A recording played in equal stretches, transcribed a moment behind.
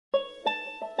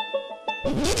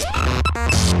Pow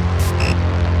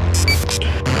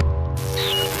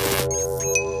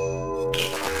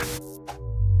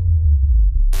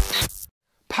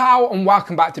and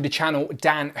welcome back to the channel,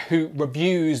 Dan Who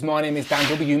Reviews. My name is Dan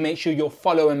W. Make sure you're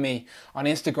following me on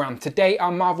Instagram. Today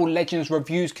our Marvel Legends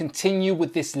reviews continue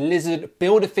with this Lizard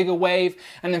Build-A-Figure wave,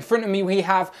 and in front of me we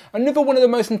have another one of the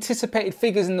most anticipated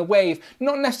figures in the wave.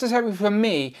 Not necessarily for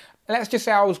me, let's just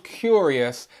say I was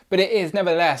curious, but it is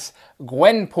nevertheless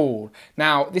Gwenpool.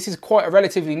 Now, this is quite a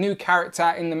relatively new character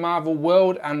in the Marvel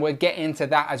world, and we'll get into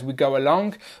that as we go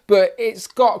along. But it's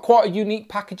got quite a unique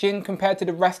packaging compared to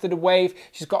the rest of the wave.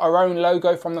 She's got her own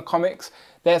logo from the comics.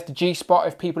 There's the G-spot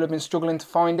if people have been struggling to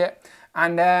find it.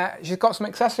 And she's got some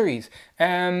accessories.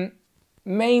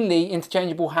 Mainly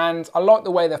interchangeable hands. I like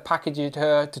the way they've packaged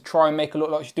her to try and make her look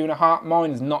like she's doing a heart.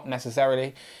 Mine is not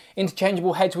necessarily.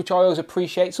 Interchangeable heads, which I always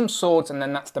appreciate. Some swords, and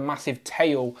then that's the massive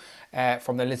tail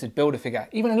from the Lizard Build-A-Figure.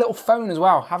 Even a little phone as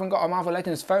well. Haven't got a Marvel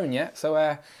Legends phone yet.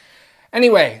 So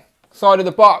anyway, side of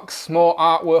the box, more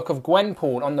artwork of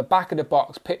Gwenpool. On the back of the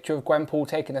box, picture of Gwenpool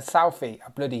taking a selfie. I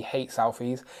bloody hate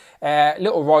selfies.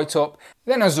 Little write-up.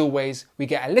 Then as always, we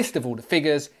get a list of all the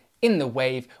figures. In the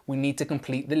wave, we need to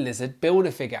complete the Lizard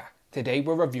Build-A-Figure. Today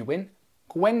we're reviewing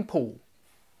Gwenpool.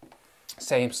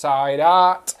 Same side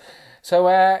art. So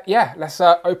yeah, let's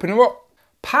open her up.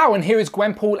 Pow, and here is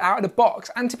Gwenpool out of the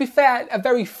box. And to be fair, a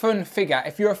very fun figure.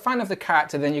 If you're a fan of the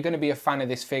character, then you're going to be a fan of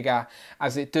this figure,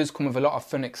 as it does come with a lot of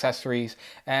fun accessories.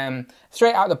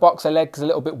 Straight out of the box, her leg's a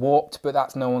little bit warped, but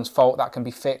that's no one's fault. That can be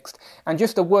fixed. And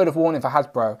just a word of warning for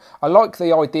Hasbro. I like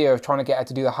the idea of trying to get her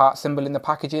to do the heart symbol in the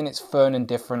packaging. It's fun and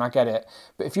different, I get it.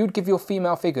 But if you'd give your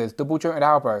female figures double jointed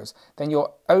elbows, then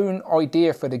your own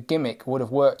idea for the gimmick would have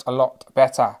worked a lot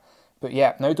better. But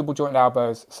yeah, no double jointed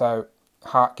elbows, so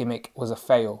heart gimmick was a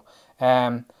fail.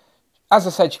 As I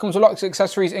said, she comes with lots of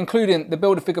accessories, including the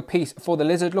Build-A-Figure piece for the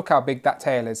Lizard. Look how big that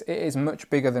tail is. It is much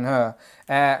bigger than her.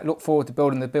 Look forward to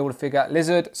building the Build-A-Figure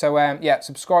Lizard. So yeah,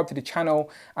 subscribe to the channel,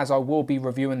 as I will be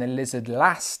reviewing the Lizard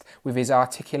last with his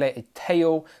articulated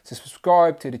tail. So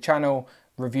subscribe to the channel.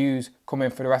 Reviews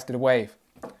coming for the rest of the wave.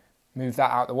 Move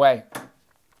that out of the way.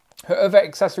 Her other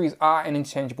accessories are an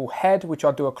interchangeable head, which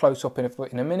I'll do a close-up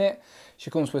in a minute. She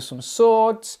comes with some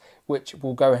swords, which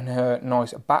will go in her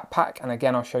nice backpack, and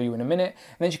again I'll show you in a minute.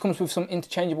 And then she comes with some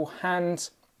interchangeable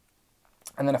hands,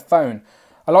 and then a phone.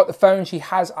 I like the phone. She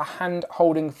has a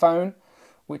hand-holding phone,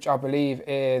 which I believe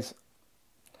is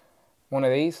one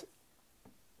of these.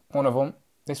 One of them.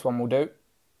 This one will do.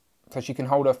 So she can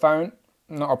hold her phone,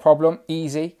 not a problem,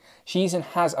 easy. She even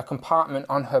has a compartment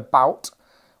on her belt,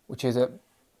 which is a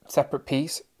separate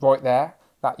piece right there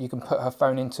that you can put her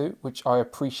phone into, which I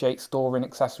appreciate storing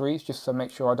accessories just to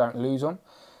make sure I don't lose them.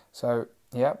 So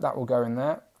yeah, that will go in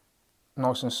there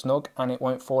nice and snug, and it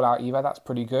won't fall out either. That's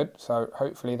pretty good. So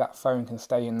hopefully that phone can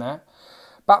stay in there.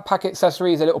 Backpack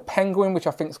accessory is a little penguin, which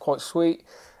I think is quite sweet,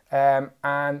 and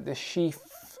the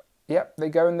sheath, yep, they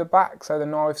go in the back. So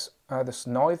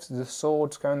the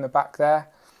swords go in the back there.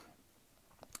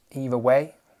 Either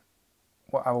way,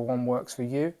 whatever one works for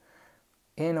you.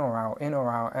 In or out, in or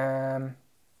out.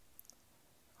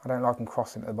 I don't like them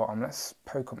crossing at the bottom. Let's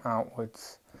poke them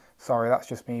outwards. Sorry, that's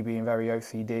just me being very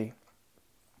OCD.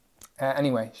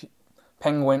 Anyway,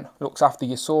 penguin looks after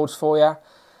your swords for you.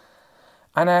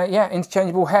 And yeah,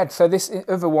 interchangeable head. So this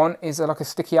other one is like a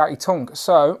sticky outy tongue.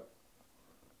 So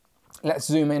let's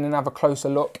zoom in and have a closer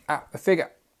look at the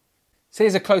figure. So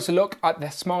here's a closer look at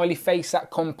the smiley face that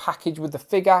comes packaged with the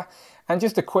figure. And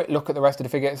just a quick look at the rest of the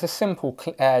figure. It's a simple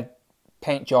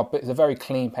paint job, but it's a very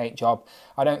clean paint job.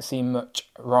 I don't see much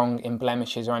wrong in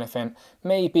blemishes or anything.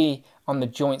 Maybe on the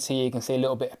joints here you can see a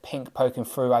little bit of pink poking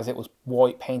through, as it was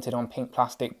white painted on pink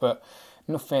plastic, but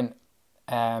nothing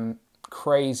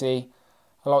crazy.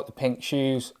 I like the pink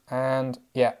shoes, and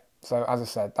yeah, so as I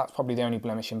said, that's probably the only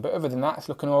blemishing, but other than that, it's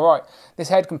looking all right. This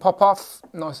head can pop off,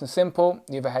 nice and simple.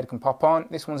 The other head can pop on.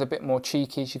 This one's a bit more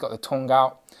cheeky. She's got the tongue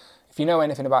out. If you know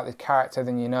anything about this character,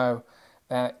 then you know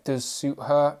that it does suit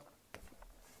her.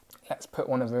 Let's put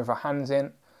one of her other hands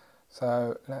in.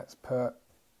 So let's put,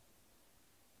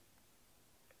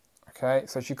 okay,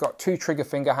 so she's got two trigger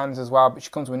finger hands as well, but she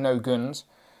comes with no guns.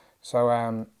 So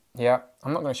yeah,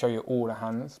 I'm not going to show you all the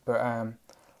hands, but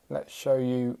let's show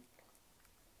you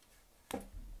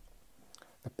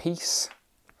the peace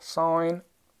sign.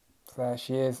 So there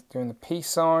she is doing the peace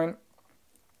sign.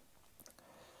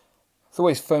 It's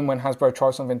always fun when Hasbro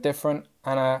tries something different,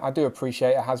 and I do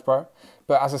appreciate it, Hasbro.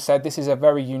 But as I said, this is a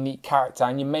very unique character,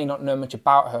 and you may not know much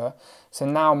about her, so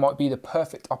now might be the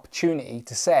perfect opportunity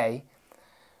to say,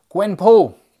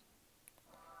 Gwenpool,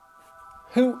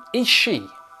 who is she?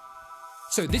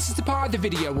 So this is the part of the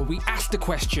video where we ask the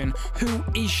question, who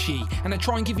is she? And I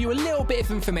try and give you a little bit of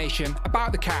information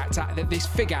about the character that this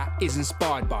figure is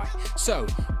inspired by. So,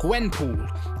 Gwenpool,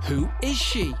 who is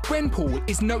she? Gwenpool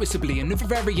is noticeably another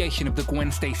variation of the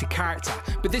Gwen Stacy character,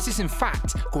 but this is in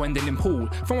fact Gwendolyn Poole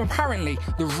from apparently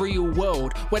the real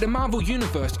world, where the Marvel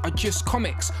Universe are just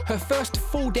comics. Her first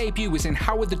full debut was in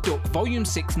Howard the Duck Volume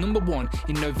 6 number 1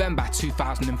 in November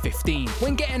 2015.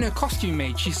 When getting her costume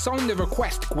made, she signed the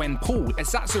request Gwenpool,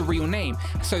 as that's her real name,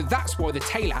 so that's why the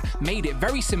tailor made it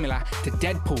very similar to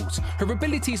Deadpool's. Her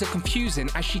abilities are confusing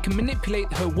as she can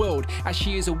manipulate her world, as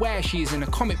she is aware she is in a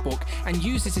comic book and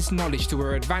uses this knowledge to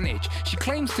her advantage. She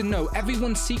claims to know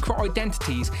everyone's secret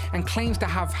identities and claims to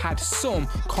have had some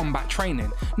combat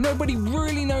training. Nobody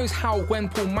really knows how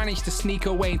Gwenpool managed to sneak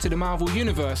her way into the Marvel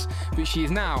Universe, but she is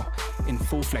now in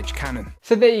full-fledged canon.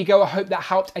 So there you go, I hope that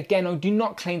helped. Again, I do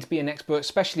not claim to be an expert,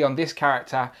 especially on this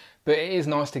character, but it is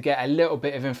nice to get a little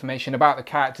bit of information about the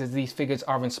characters these figures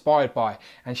are inspired by,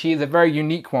 and she is a very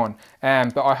unique one,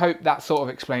 but I hope that sort of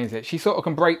explains it. She sort of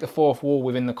can break the fourth wall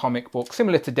within the comic book,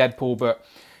 similar to Deadpool, but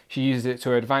she uses it to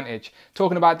her advantage.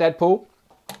 Talking about Deadpool,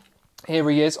 here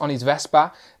he is on his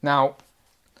Vespa. Now,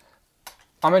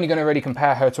 I'm only going to really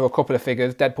compare her to a couple of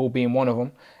figures, Deadpool being one of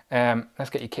them. Let's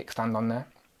get your kickstand on there.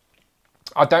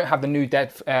 I don't have the new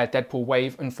Deadpool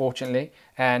wave, unfortunately,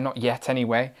 not yet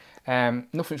anyway.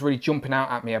 Nothing's really jumping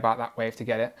out at me about that wave to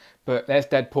get it, but there's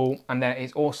Deadpool, and there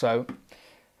is also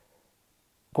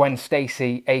Gwen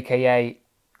Stacy, aka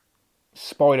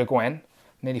Spider-Gwen.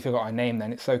 Nearly forgot her name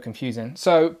then, it's so confusing.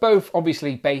 So both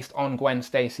obviously based on Gwen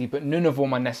Stacy, but none of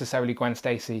them are necessarily Gwen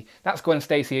Stacy. That's Gwen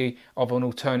Stacy of an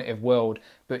alternative world,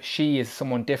 but she is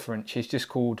someone different. She's just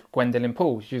called Gwendolyn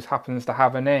Poole. She just happens to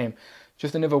have a name.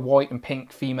 Just another white and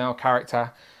pink female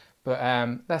character, but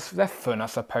they're fun, I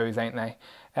suppose, ain't they?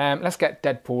 Let's get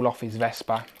Deadpool off his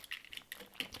Vespa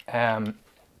and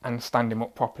stand him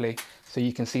up properly so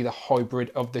you can see the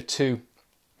hybrid of the two.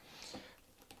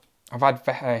 I've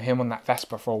had him on that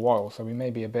Vespa for a while, so we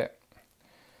may be a bit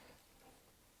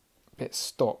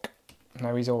stuck.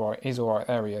 No, he's all right. He's all right.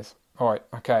 There he is. All right.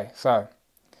 Okay. So,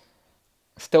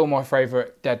 still my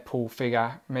favourite Deadpool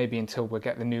figure, maybe until we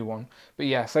get the new one. But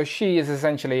yeah, so she is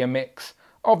essentially a mix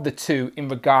of the two in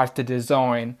regards to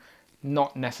design,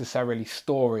 not necessarily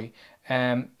story.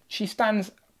 She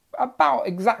stands about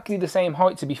exactly the same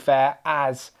height, to be fair,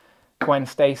 as Gwen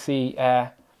Stacy,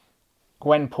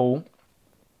 Gwenpool.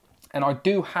 And I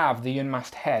do have the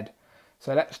unmasked head,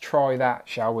 so let's try that,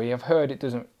 shall we? I've heard it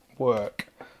doesn't work,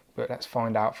 but let's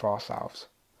find out for ourselves.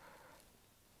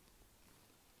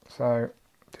 So,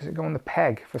 does it go on the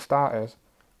peg for starters?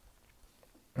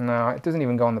 No, it doesn't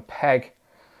even go on the peg.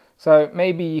 So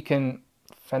maybe you can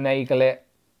finagle it,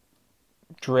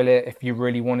 drill it if you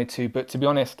really wanted to, but to be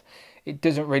honest, it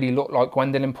doesn't really look like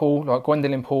Gwendolyn Poole. Like,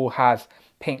 Gwendolyn Poole has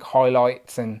pink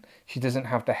highlights and she doesn't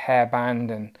have the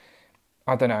hairband, and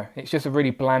I don't know, it's just a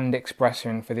really bland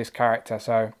expression for this character,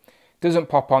 so it doesn't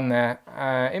pop on there.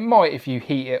 It might if you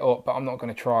heat it up, but I'm not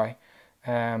going to try.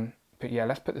 But yeah,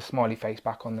 let's put the smiley face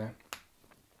back on there.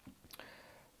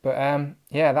 But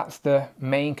yeah, that's the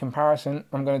main comparison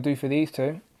I'm going to do for these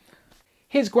two.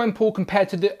 Here's Gwenpool compared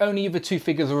to the only other two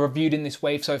figures I reviewed in this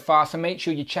wave so far, so make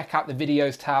sure you check out the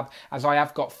videos tab, as I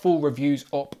have got full reviews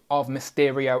up of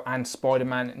Mysterio and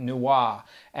Spider-Man Noir.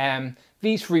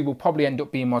 These three will probably end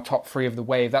up being my top three of the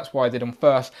wave, that's why I did them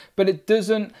first, but it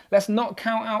doesn't, let's not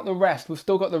count out the rest. We've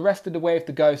still got the rest of the wave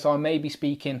to go, so I may be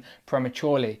speaking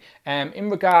prematurely. In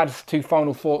regards to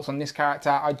final thoughts on this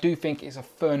character, I do think it's a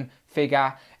fun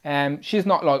figure. She's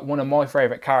not like one of my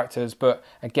favourite characters, but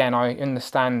again, I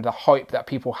understand the hype that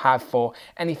people have for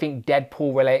anything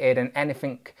Deadpool related and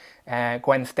anything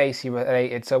Gwen Stacy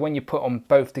related, so when you put them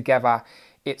both together,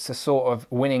 it's a sort of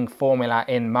winning formula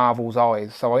in Marvel's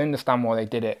eyes, so I understand why they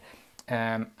did it.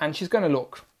 And she's going to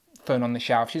look fun on the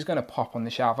shelf, she's going to pop on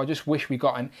the shelf. I just wish we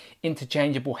got an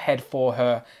interchangeable head for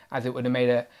her, as it would have made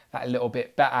that a little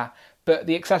bit better. But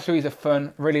the accessories are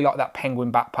fun, really like that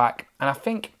penguin backpack, and I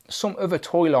think some other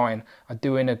toy line are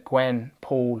doing a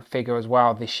Gwenpool figure as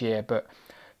well this year, but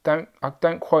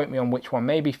don't quote me on which one,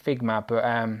 maybe Figma, but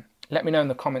let me know in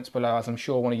the comments below, as I'm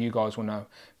sure one of you guys will know.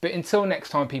 But until next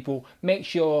time, people, make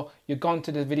sure you've gone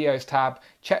to the videos tab,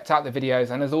 checked out the videos,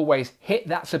 and as always, hit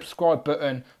that subscribe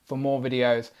button for more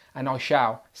videos, and I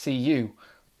shall see you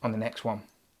on the next one.